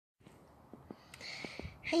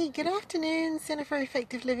Hey, good afternoon, Center for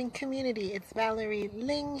Effective Living community. It's Valerie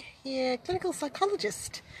Ling here, clinical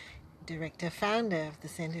psychologist, director, founder of the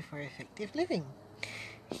Center for Effective Living.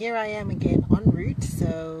 Here I am again en route,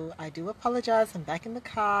 so I do apologize. I'm back in the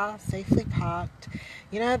car, safely parked.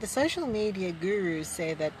 You know, the social media gurus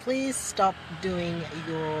say that please stop doing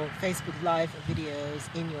your Facebook Live videos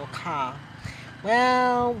in your car.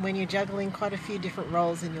 Well, when you're juggling quite a few different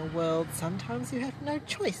roles in your world, sometimes you have no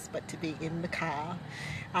choice but to be in the car.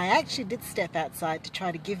 I actually did step outside to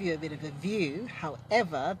try to give you a bit of a view.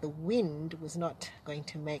 However, the wind was not going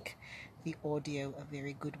to make the audio a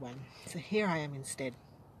very good one. So here I am instead.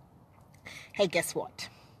 Hey, guess what?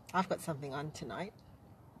 I've got something on tonight.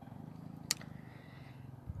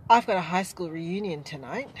 I've got a high school reunion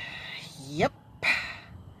tonight. Yep.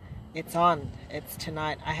 It's on. It's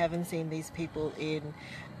tonight. I haven't seen these people in,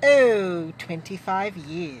 25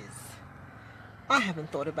 years. I haven't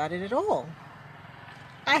thought about it at all.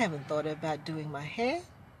 I haven't thought about doing my hair.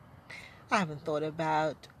 I haven't thought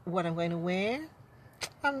about what I'm going to wear.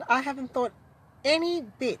 I haven't thought any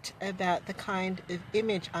bit about the kind of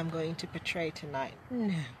image I'm going to portray tonight.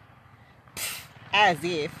 No. As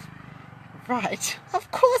if. Right. Of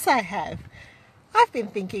course I have. I've been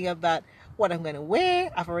thinking about what I'm going to wear.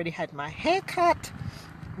 I've already had my hair cut.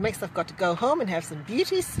 Next I've got to go home and have some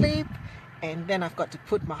beauty sleep. And then I've got to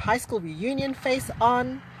put my high school reunion face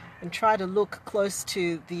on and try to look close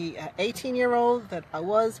to the 18-year-old that I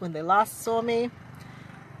was when they last saw me.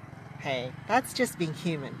 Hey, that's just being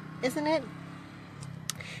human, isn't it?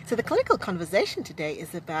 So the clinical conversation today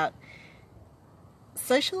is about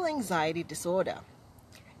social anxiety disorder.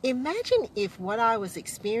 Imagine if what I was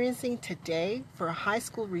experiencing today for a high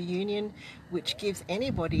school reunion, which gives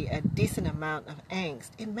anybody a decent amount of angst,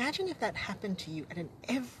 imagine if that happened to you at an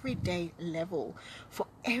everyday level for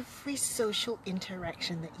every social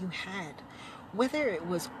interaction that you had. Whether it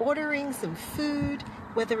was ordering some food,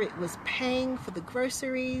 whether it was paying for the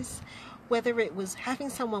groceries, whether it was having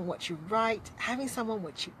someone watch you write, having someone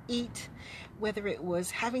watch you eat, whether it was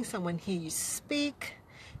having someone hear you speak,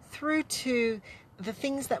 through to the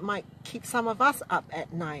things that might keep some of us up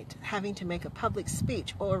at night, having to make a public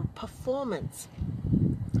speech or performance.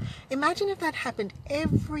 Imagine if that happened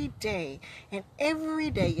every day, and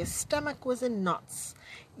every day your stomach was in knots.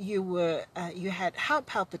 You had heart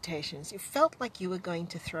palpitations. You felt like you were going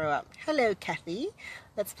to throw up. Hello, Kathy.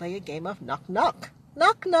 Let's play a game of knock knock.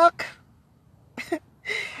 Knock knock.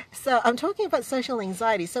 So I'm talking about social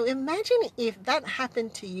anxiety. So imagine if that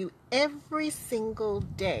happened to you every single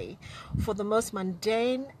day for the most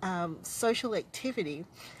mundane social activity.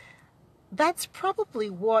 That's probably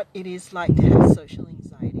what it is like to have social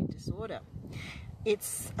anxiety disorder.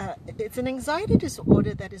 It's an anxiety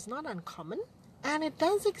disorder that is not uncommon, and it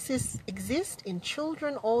does exist in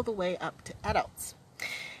children all the way up to adults.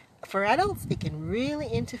 For adults, it can really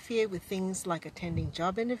interfere with things like attending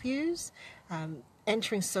job interviews,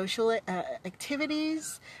 entering social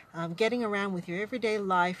activities, getting around with your everyday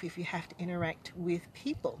life if you have to interact with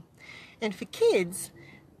people. And for kids,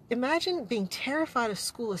 imagine being terrified of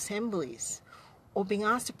school assemblies, or being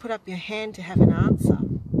asked to put up your hand to have an answer,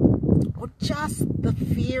 or just the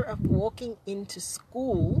fear of walking into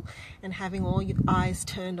school and having all your eyes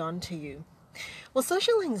turned onto you. Well,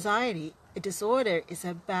 social anxiety disorder is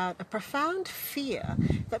about a profound fear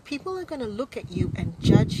that people are going to look at you and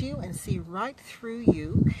judge you and see right through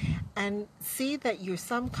you and see that you're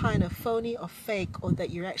some kind of phony or fake, or that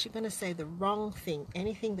you're actually going to say the wrong thing,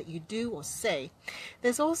 anything that you do or say.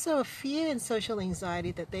 There's also a fear in social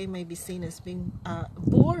anxiety that they may be seen as being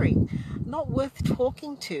boring, not worth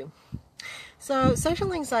talking to. So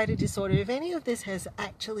social anxiety disorder, if any of this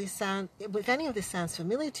sounds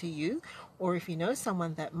familiar to you, or if you know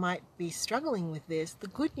someone that might be struggling with this, the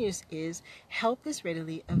good news is help is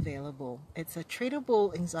readily available. It's a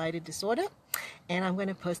treatable anxiety disorder, and I'm going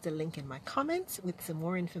to post a link in my comments with some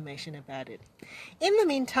more information about it. In the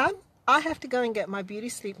meantime, I have to go and get my beauty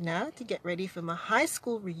sleep now to get ready for my high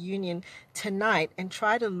school reunion tonight and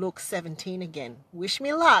try to look 17 again. Wish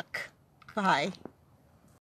me luck. Bye.